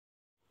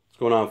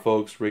going on,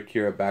 folks? Rick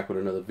here, back with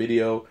another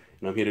video,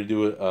 and I'm here to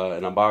do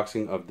an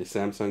unboxing of the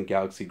Samsung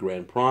Galaxy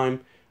Grand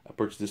Prime. I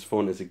purchased this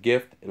phone as a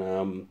gift,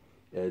 and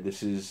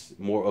this is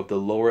more of the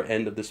lower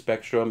end of the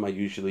spectrum. I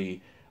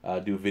usually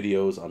do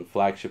videos on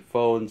flagship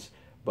phones,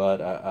 but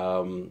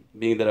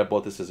being that I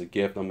bought this as a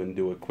gift, I'm going to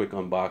do a quick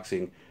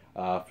unboxing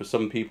for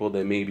some people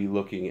that may be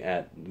looking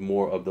at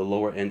more of the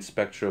lower end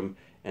spectrum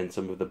and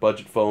some of the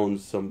budget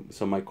phones.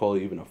 Some might call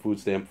it even a food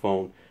stamp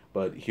phone.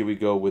 But here we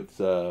go with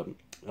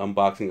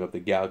unboxing of the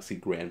Galaxy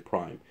Grand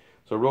Prime.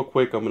 So real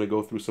quick, I'm going to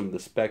go through some of the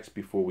specs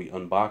before we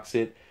unbox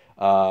it.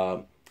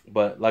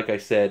 But like I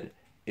said,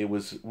 it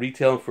was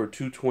retailing for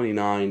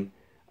 $229.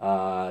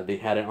 They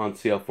had it on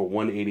sale for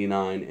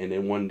 $189, and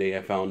then one day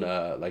I found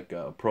like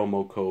a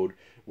promo code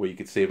where you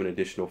could save an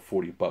additional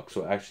 $40.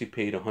 So I actually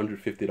paid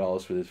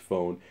 $150 for this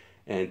phone.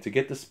 And to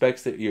get the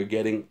specs that you're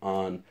getting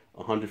on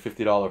a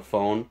 $150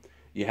 phone,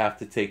 you have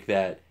to take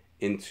that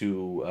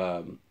into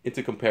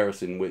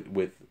comparison with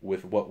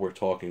what we're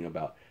talking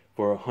about.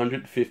 For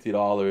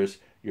 $150,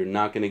 you're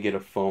not going to get a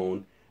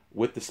phone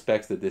with the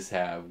specs that this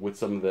have, with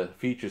some of the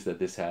features that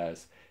this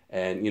has.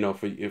 And you know,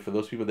 for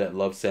those people that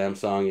love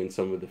Samsung and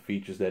some of the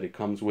features that it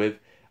comes with,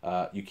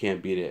 you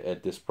can't beat it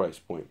at this price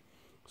point.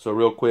 So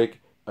real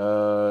quick,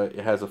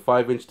 it has a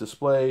 5-inch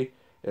display.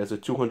 It has a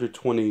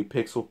 220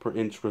 pixel per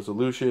inch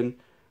resolution,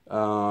 8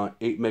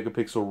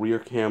 megapixel rear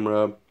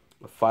camera,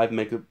 a 5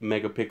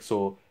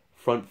 megapixel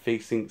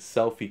front-facing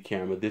selfie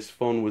camera. This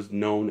phone was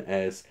known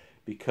as,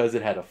 because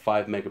it had a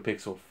 5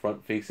 megapixel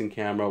front-facing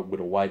camera with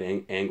a wide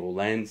angle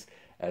lens,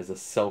 as a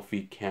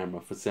selfie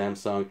camera for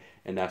Samsung,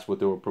 and that's what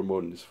they were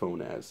promoting this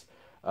phone as.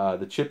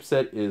 The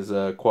chipset is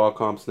a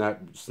Qualcomm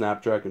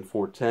Snapdragon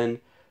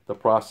 410. The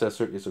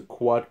processor is a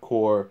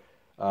quad-core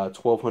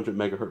 1200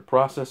 megahertz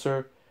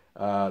processor.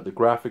 The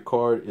graphic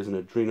card is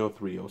an Adreno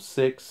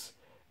 306.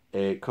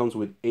 It comes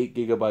with 8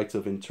 gigabytes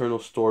of internal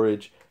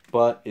storage,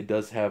 but it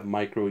does have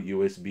micro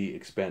USB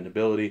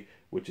expandability,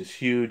 which is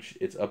huge.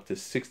 It's up to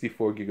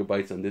 64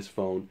 gigabytes on this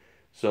phone.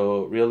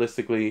 So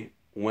realistically,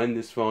 when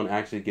this phone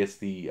actually gets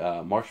the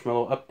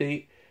Marshmallow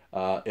update,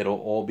 it'll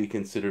all be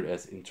considered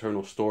as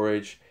internal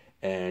storage,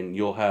 and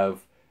you'll have,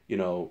 you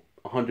know,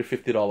 a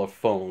 $150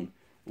 phone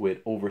with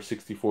over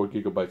 64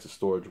 gigabytes of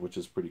storage, which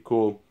is pretty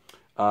cool.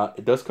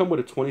 It does come with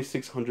a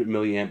 2600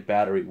 milliamp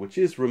battery, which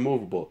is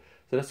removable.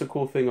 So that's the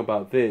cool thing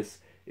about this,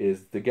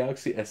 is the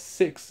Galaxy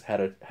S6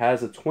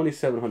 has a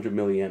 2700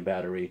 milliamp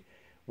battery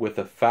with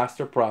a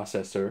faster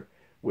processor,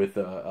 with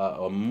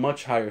a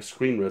much higher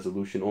screen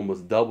resolution,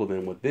 almost double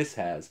than what this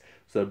has.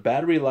 So the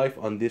battery life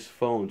on this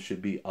phone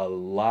should be a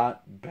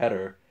lot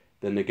better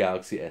than the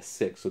Galaxy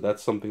S6. So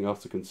that's something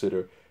else to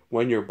consider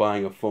when you're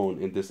buying a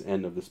phone in this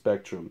end of the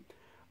spectrum.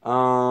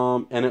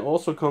 And it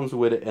also comes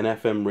with an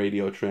FM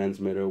radio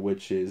transmitter,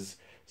 which is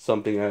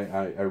something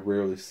I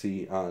rarely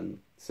see on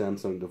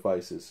Samsung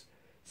devices.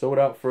 So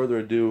without further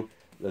ado,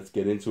 let's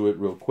get into it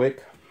real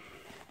quick.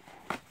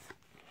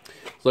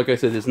 So like I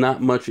said, there's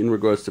not much in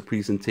regards to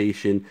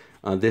presentation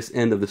on this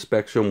end of the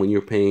spectrum when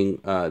you're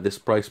paying this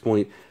price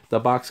point. The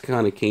box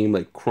kind of came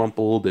like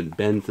crumpled and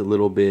bent a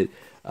little bit.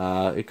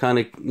 It kind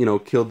of, you know,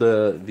 killed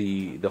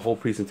the whole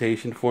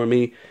presentation for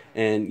me.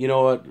 And you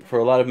know what, for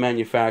a lot of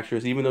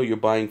manufacturers, even though you're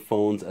buying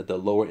phones at the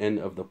lower end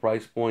of the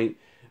price point,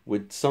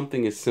 with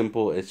something as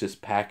simple as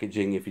just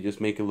packaging, if you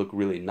just make it look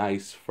really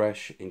nice,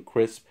 fresh, and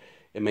crisp,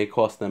 it may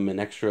cost them an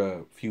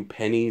extra few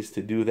pennies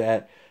to do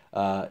that.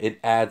 It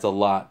adds a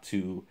lot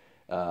to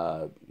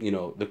you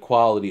know, the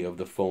quality of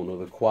the phone, or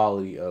the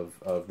quality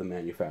of the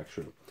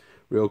manufacturer.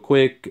 Real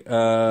quick,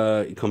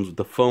 it comes with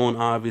the phone,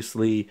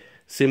 obviously,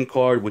 SIM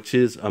card, which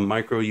is a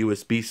micro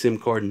USB SIM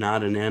card,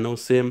 not a nano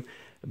SIM,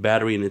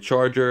 battery and a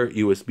charger,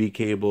 USB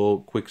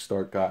cable, quick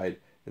start guide,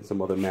 and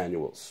some other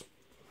manuals.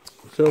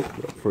 So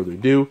without further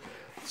ado,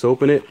 let's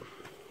open it.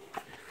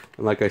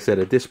 And like I said,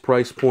 at this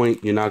price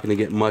point, you're not going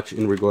to get much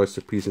in regards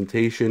to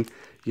presentation.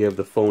 You have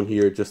the phone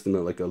here just in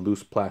like a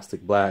loose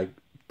plastic bag,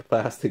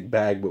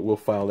 but we'll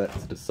file that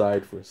to the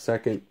side for a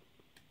second.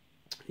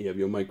 You have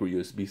your micro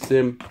USB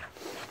SIM.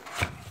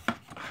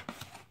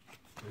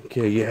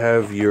 Okay, you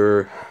have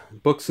your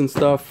books and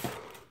stuff.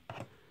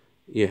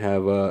 You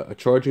have a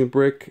charging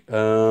brick.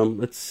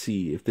 Let's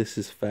see if this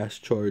is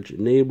fast charge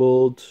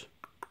enabled.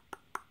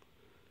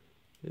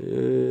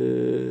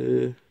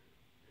 I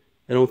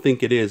don't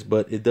think it is,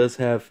 but it does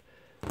have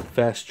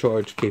fast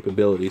charge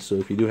capability. So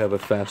if you do have a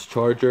fast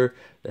charger,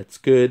 that's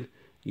good.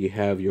 You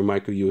have your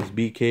micro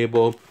USB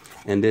cable,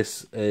 and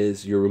this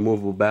is your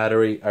removable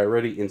battery. I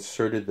already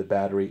inserted the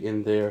battery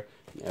in there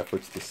in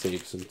efforts to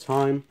save some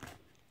time.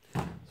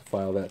 Let's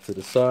file that to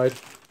the side.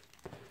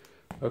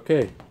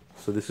 Okay,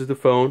 so this is the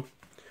phone.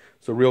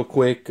 So real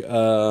quick,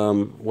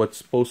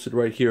 what's posted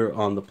right here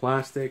on the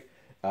plastic,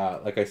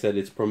 like I said,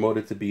 it's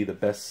promoted to be the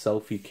best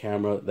selfie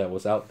camera that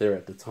was out there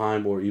at the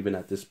time, or even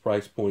at this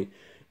price point,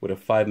 with a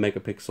 5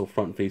 megapixel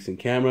front-facing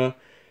camera.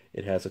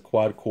 It has a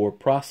quad-core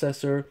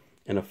processor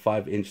and a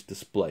 5-inch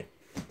display.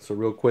 So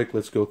real quick,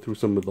 let's go through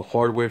some of the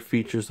hardware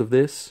features of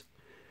this.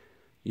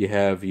 You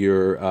have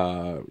your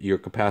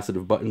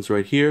capacitive buttons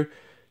right here.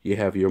 You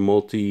have your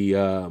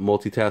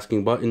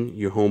multitasking button,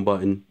 your home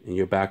button, and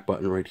your back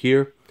button right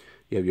here.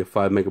 You have your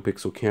 5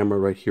 megapixel camera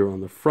right here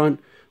on the front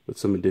with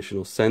some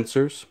additional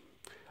sensors.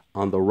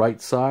 On the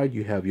right side,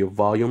 you have your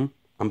volume.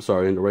 On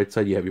the right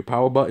side, you have your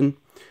power button.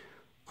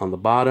 On the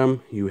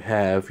bottom, you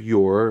have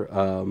your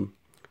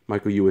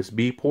micro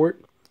USB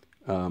port,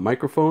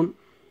 microphone.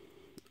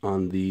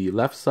 On the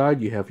left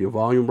side, you have your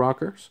volume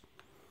rockers.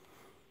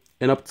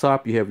 And up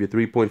top, you have your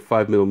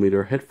 3.5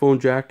 millimeter headphone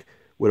jack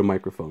with a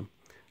microphone.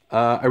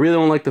 I really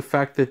don't like the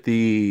fact that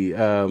the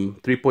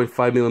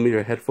 3.5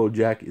 millimeter headphone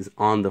jack is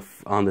on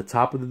the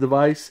top of the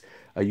device.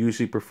 I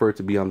usually prefer it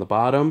to be on the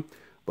bottom,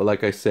 but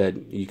like I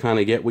said, you kind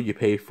of get what you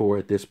pay for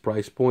at this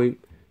price point,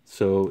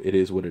 so it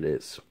is what it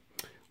is.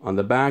 On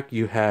the back,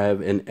 you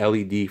have an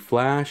LED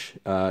flash.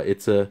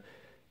 It's a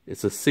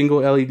single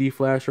LED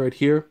flash right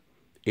here,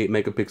 8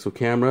 megapixel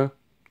camera,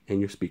 and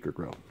your speaker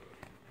grill.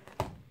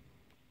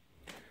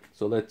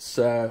 So let's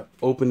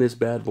open this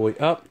bad boy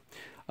up.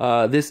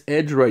 This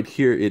edge right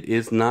here, it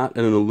is not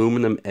an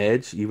aluminum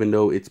edge, even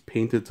though it's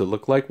painted to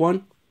look like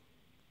one.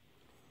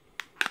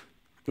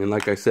 And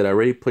like I said, I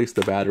already placed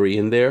the battery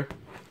in there.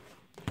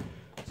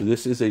 So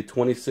this is a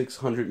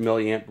 2600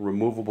 milliamp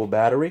removable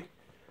battery.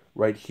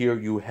 Right here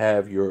you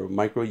have your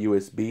micro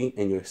USB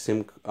and your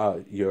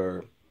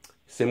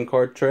SIM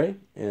card tray,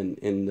 and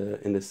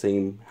in the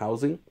same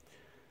housing.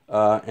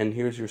 And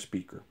here's your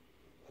speaker.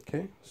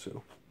 Okay,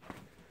 so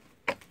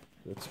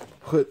let's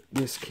put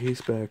this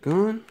case back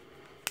on.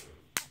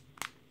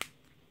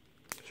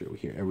 Sure we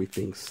hear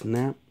everything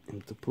snap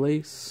into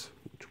place,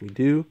 which we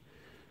do.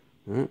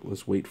 All right,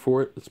 let's wait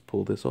for it. Let's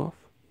pull this off.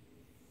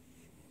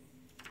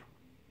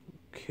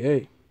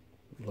 Okay,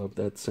 love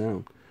that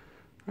sound.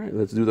 All right,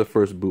 let's do the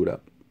first boot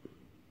up.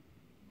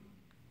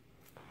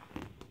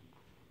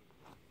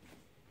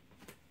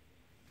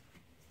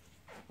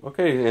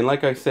 Okay, and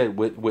like I said,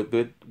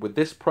 with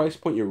this price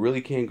point, you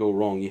really can't go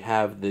wrong. You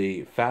have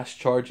the fast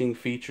charging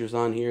features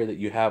on here that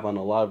you have on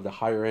a lot of the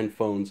higher end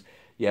phones.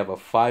 You have a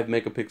 5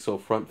 megapixel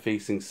front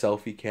facing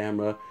selfie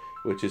camera,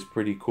 which is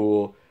pretty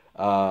cool.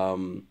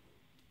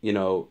 You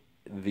know,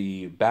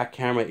 the back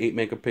camera, 8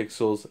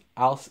 megapixels.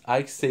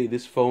 I say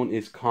this phone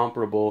is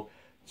comparable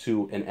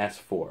to an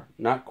S4.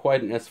 Not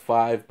quite an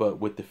S5, but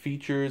with the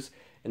features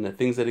and the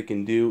things that it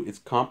can do, it's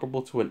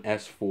comparable to an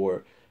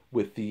S4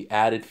 with the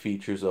added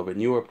features of a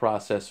newer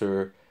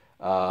processor,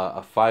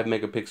 a 5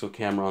 megapixel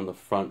camera on the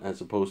front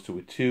as opposed to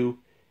a 2,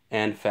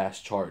 and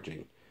fast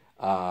charging.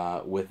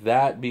 With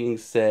that being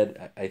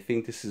said, I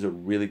think this is a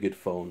really good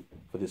phone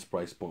for this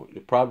price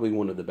point. Probably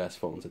one of the best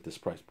phones at this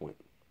price point.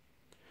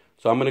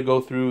 So I'm going to go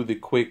through the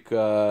quick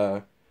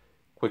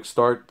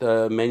start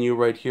menu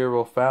right here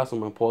real fast. I'm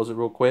going to pause it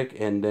real quick,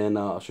 and then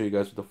I'll show you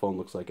guys what the phone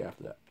looks like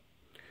after that.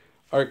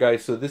 Alright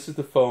guys, so this is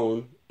the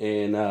phone,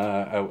 and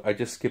I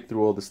just skipped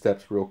through all the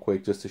steps real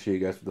quick just to show you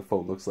guys what the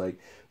phone looks like.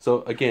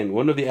 So again,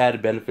 one of the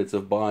added benefits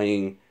of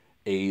buying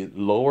a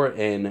lower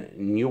end,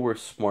 newer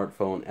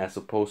smartphone as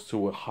opposed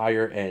to a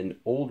higher end,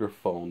 older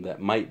phone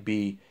that might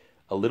be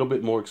a little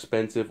bit more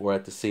expensive or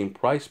at the same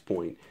price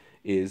point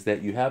is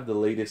that you have the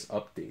latest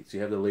updates.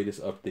 You have the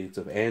latest updates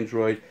of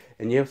Android,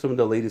 and you have some of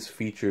the latest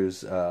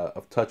features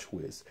of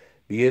TouchWiz.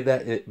 Be it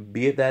that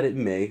it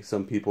may,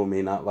 some people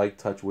may not like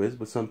TouchWiz,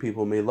 but some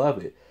people may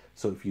love it.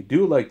 So if you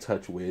do like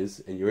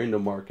TouchWiz and you're in the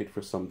market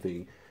for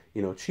something,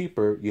 you know,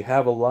 cheaper, you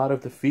have a lot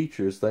of the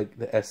features like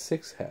the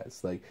S6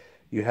 has. Like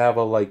you have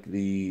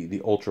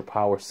the ultra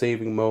power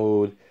saving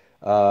mode,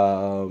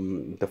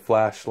 the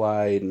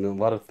flashlight, and a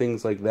lot of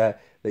things like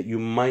that that you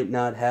might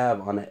not have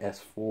on an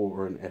S4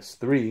 or an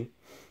S3.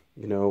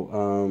 You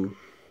know,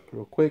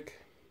 real quick,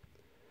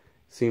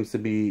 seems to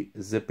be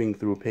zipping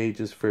through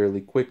pages fairly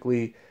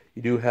quickly.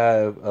 You do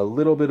have a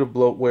little bit of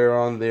bloatware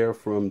on there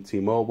from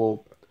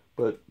T-Mobile,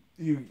 but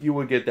you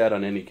would get that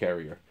on any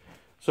carrier.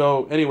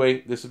 So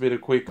anyway, this has been a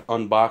quick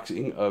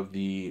unboxing of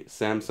the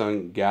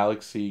Samsung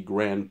Galaxy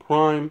Grand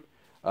Prime.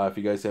 If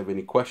you guys have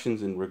any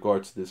questions in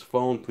regards to this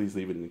phone, please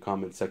leave it in the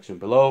comment section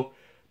below.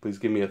 Please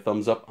give me a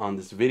thumbs up on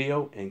this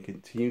video and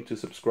continue to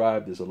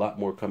subscribe. There's a lot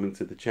more coming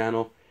to the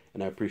channel,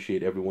 and I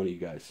appreciate every one of you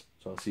guys.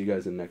 So I'll see you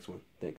guys in the next one. Thanks.